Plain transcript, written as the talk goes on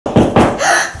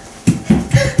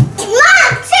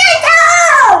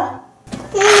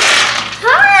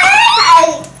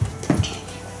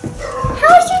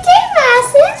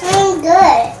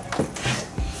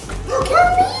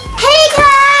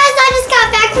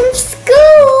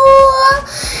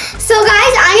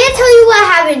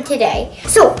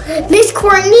Miss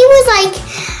Courtney was like,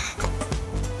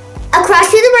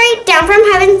 across to the right, down from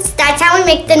heaven. That's how we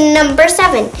make the number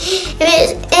 7.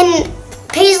 And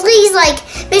Paisley's like,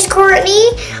 Miss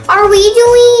Courtney, what are we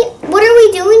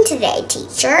doing today,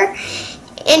 teacher?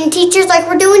 And teacher's like,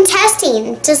 we're doing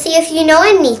testing to see if you know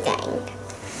anything.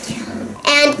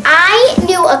 And I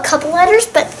knew a couple letters,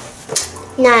 but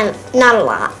not a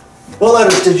lot. What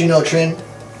letters did you know, Trin?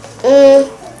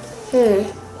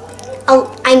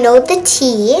 Oh, I know the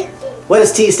T. What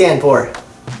does T stand for?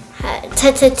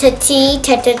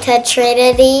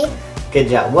 Trinity. Good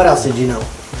job. What else did you know?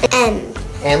 M.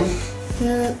 M?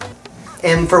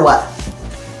 M for what?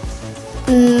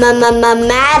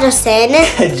 Madison.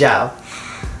 Good job.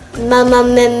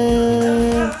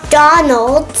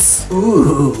 McDonald's.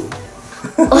 Ooh.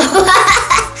 I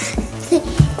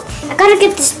gotta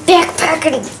get this backpack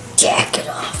and jacket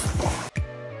off.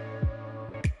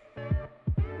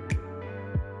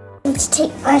 Let's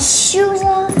take my shoes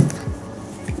off,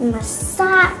 and my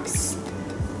socks,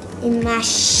 and my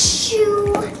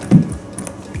shoe.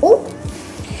 Oh,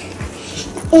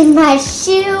 and my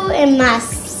shoe and my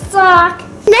sock.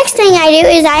 Next thing I do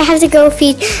is I have to go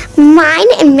feed mine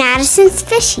and Madison's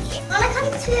fishy. Wanna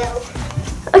come too?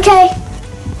 Okay.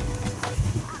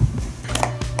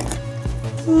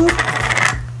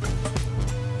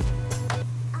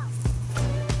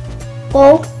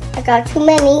 Oh, I got too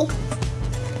many.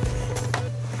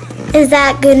 Is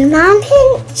that good, Mom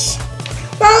Hinch?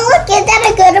 Mom, look, is that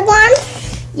a good one?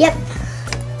 Yep.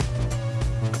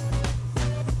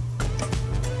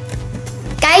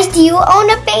 Guys, do you own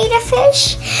a betta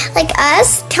fish like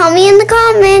us? Tell me in the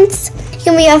comments.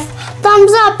 Give me a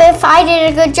thumbs up if I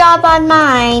did a good job on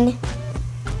mine.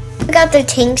 We got their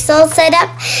tanks all set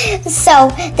up, so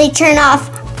they turn off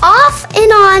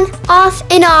and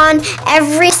on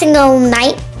every single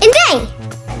night and day,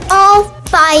 all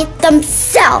by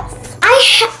themselves.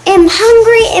 I am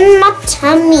hungry in my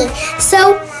tummy,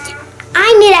 so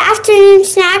I need an afternoon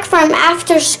snack from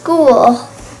after school.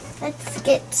 Let's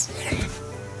get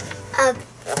a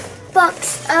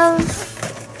box of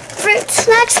fruit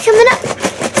snacks coming up.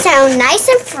 Sound nice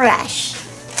and fresh.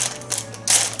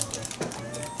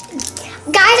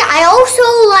 Guys, I also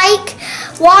like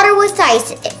water with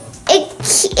ice.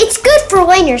 It's good for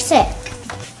when you're sick.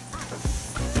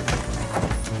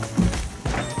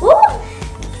 Ooh.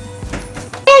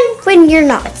 And when you're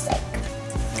not sick.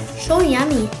 So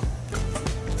yummy.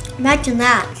 Imagine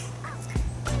that.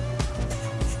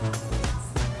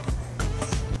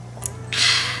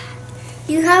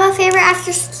 You have a favorite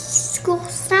after school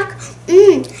snack?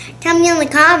 Tell me in the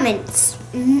comments.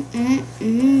 I'm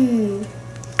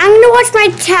gonna watch my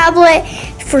tablet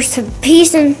for some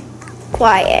peace and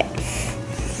quiet.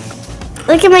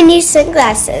 Look at my new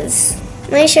sunglasses.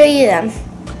 Let me show you them.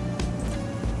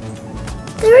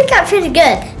 They work out pretty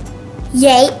good.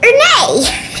 Yay or nay?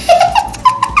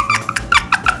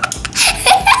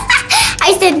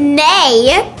 I said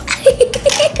nay.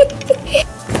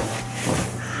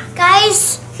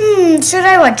 Guys, should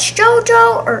I watch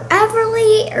JoJo or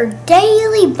Everly or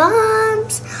Daily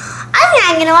Bombs? I think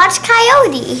I'm gonna watch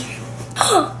Coyote.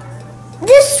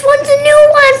 This one's a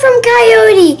new one from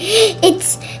Coyote.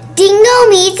 It's Dingo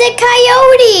Meets a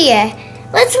Coyote.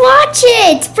 Let's watch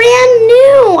it. It's brand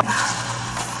new.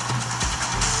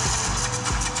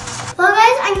 Well,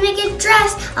 guys, I'm gonna get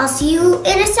dressed. I'll see you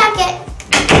in a second.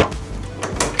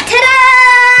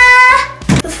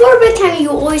 Ta-da! Before bedtime, you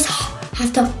always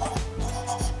have to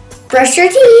brush your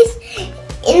teeth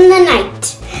in the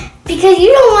night because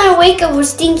you don't want to wake up with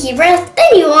stinky breath.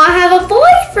 Then you won't have a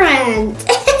boyfriend.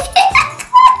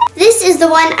 This is the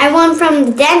one I won from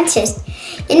the dentist,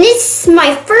 and it's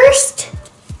my first.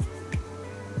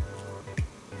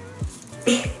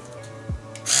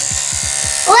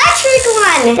 Electric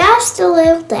one. Just a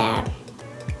little dab.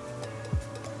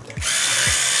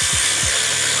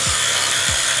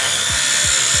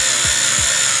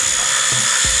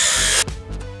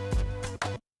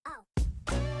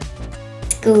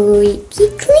 Squeaky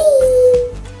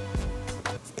clean.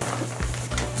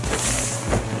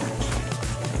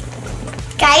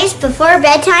 Guys, before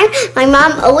bedtime, my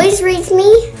mom always reads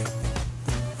me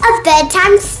a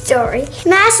bedtime story.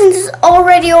 Madison's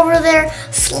already over there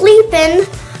sleeping,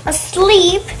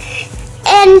 asleep,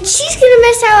 and she's gonna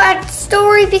miss out at the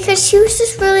story because she was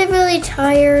just really, really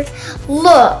tired.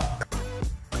 Look.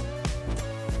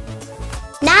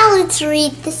 Now let's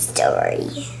read the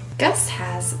story. Gus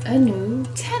has a new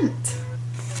tent.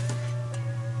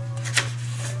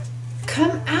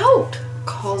 Come out,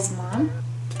 calls Mom.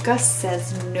 Gus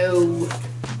says no.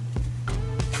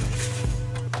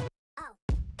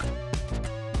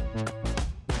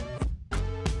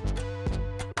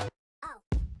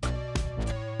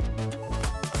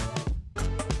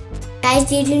 Guys,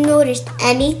 did you notice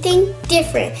anything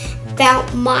different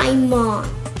about my mom?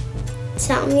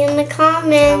 Tell me in the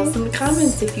comments. Tell us in the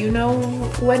comments if you know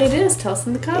what it is. Tell us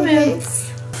in the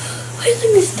comments. I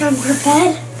think it's time for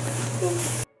bed.